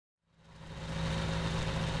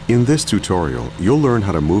In this tutorial, you'll learn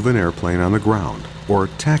how to move an airplane on the ground, or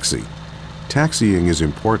taxi. Taxiing is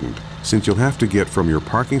important since you'll have to get from your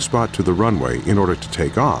parking spot to the runway in order to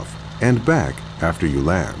take off and back after you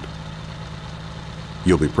land.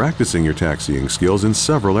 You'll be practicing your taxiing skills in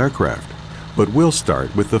several aircraft, but we'll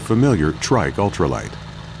start with the familiar trike ultralight.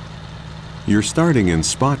 You're starting in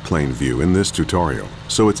spot plane view in this tutorial,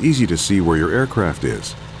 so it's easy to see where your aircraft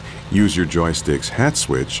is. Use your joystick's hat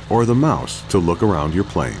switch or the mouse to look around your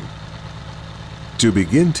plane. To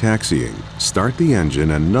begin taxiing, start the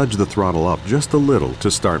engine and nudge the throttle up just a little to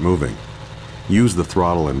start moving. Use the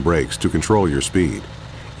throttle and brakes to control your speed.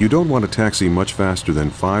 You don't want to taxi much faster than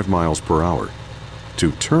 5 miles per hour.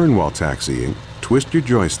 To turn while taxiing, twist your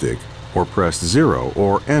joystick or press 0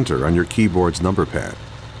 or enter on your keyboard's number pad.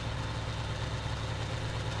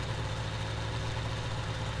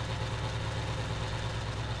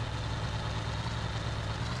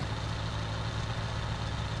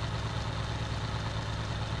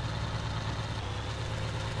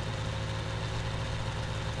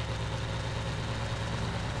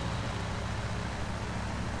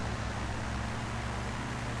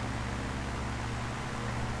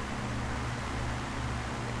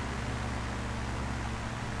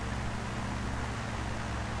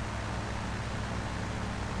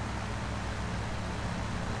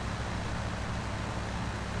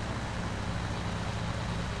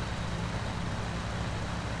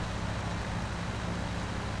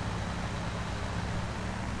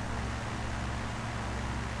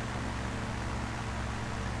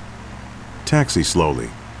 Taxi slowly.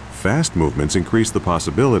 Fast movements increase the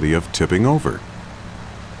possibility of tipping over.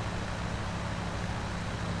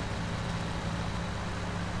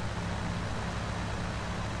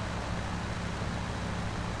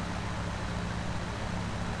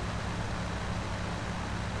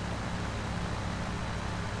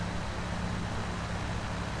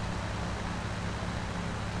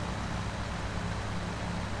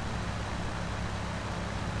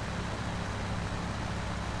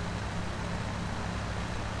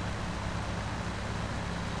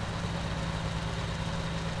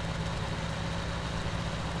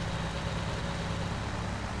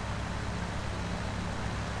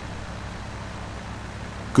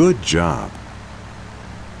 Good job!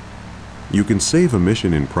 You can save a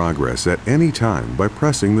mission in progress at any time by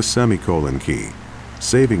pressing the semicolon key.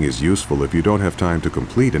 Saving is useful if you don't have time to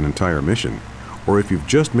complete an entire mission, or if you've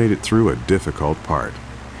just made it through a difficult part.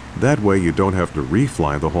 That way you don't have to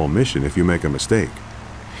refly the whole mission if you make a mistake.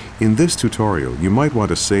 In this tutorial, you might want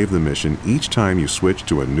to save the mission each time you switch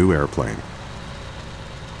to a new airplane.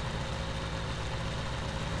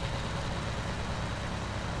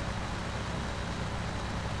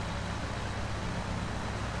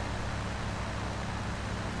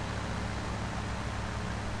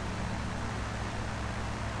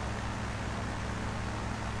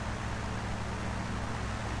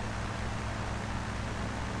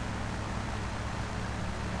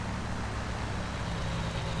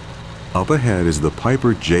 Up ahead is the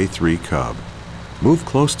Piper J-3 Cub. Move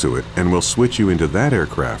close to it and we'll switch you into that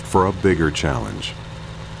aircraft for a bigger challenge.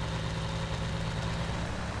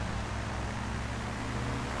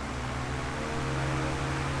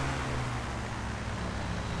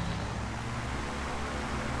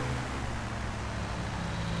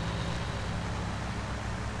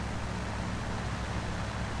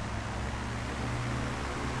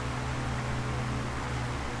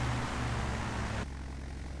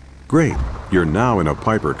 Great, you're now in a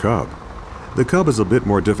Piper Cub. The Cub is a bit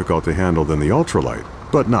more difficult to handle than the ultralight,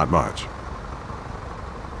 but not much.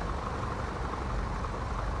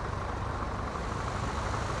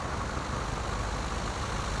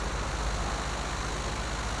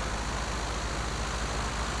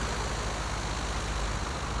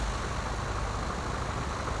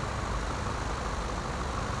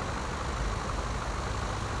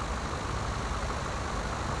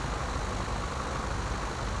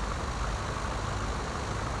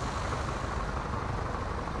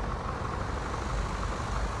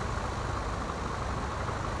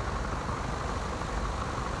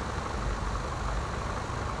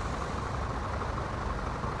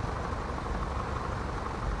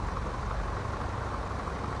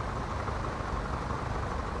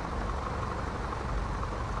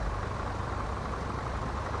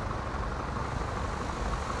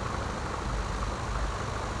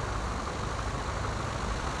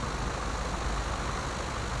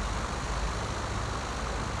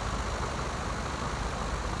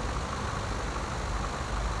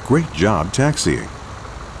 Great job taxiing.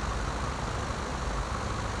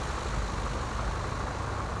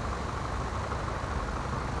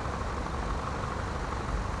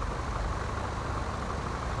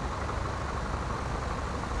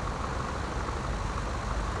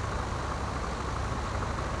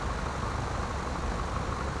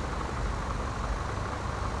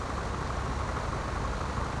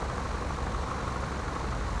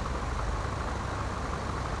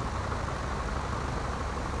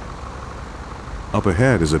 Up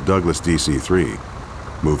ahead is a Douglas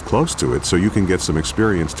DC-3. Move close to it so you can get some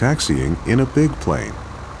experience taxiing in a big plane.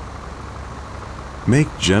 Make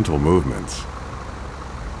gentle movements.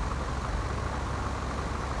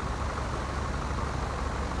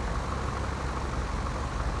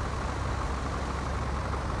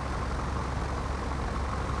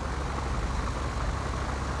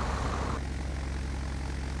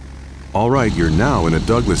 All right, you're now in a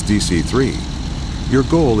Douglas DC-3. Your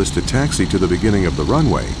goal is to taxi to the beginning of the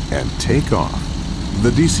runway and take off. The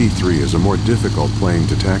DC-3 is a more difficult plane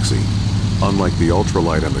to taxi. Unlike the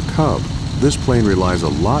ultralight and the Cub, this plane relies a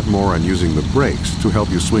lot more on using the brakes to help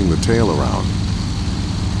you swing the tail around.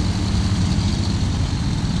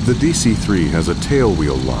 The DC-3 has a tail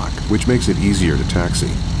wheel lock, which makes it easier to taxi.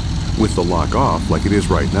 With the lock off, like it is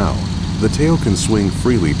right now, the tail can swing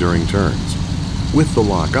freely during turns. With the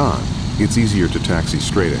lock on, it's easier to taxi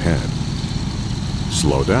straight ahead.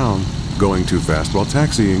 Slow down. Going too fast while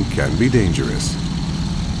taxiing can be dangerous.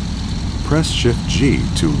 Press Shift G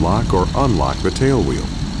to lock or unlock the tail wheel.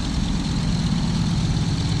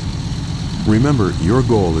 Remember, your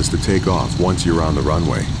goal is to take off once you're on the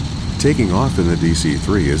runway. Taking off in the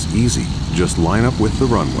DC-3 is easy. Just line up with the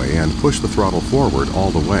runway and push the throttle forward all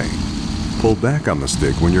the way. Pull back on the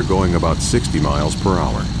stick when you're going about 60 miles per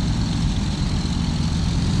hour.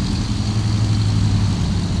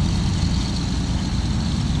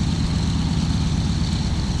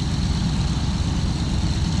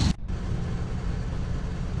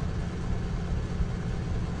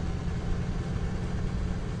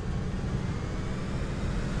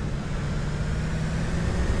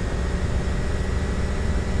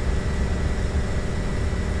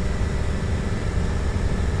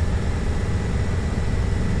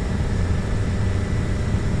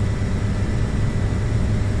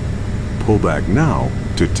 Pull back now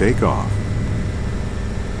to take off.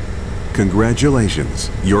 Congratulations,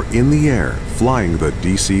 you're in the air flying the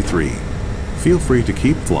DC-3. Feel free to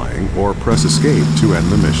keep flying or press escape to end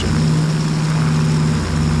the mission.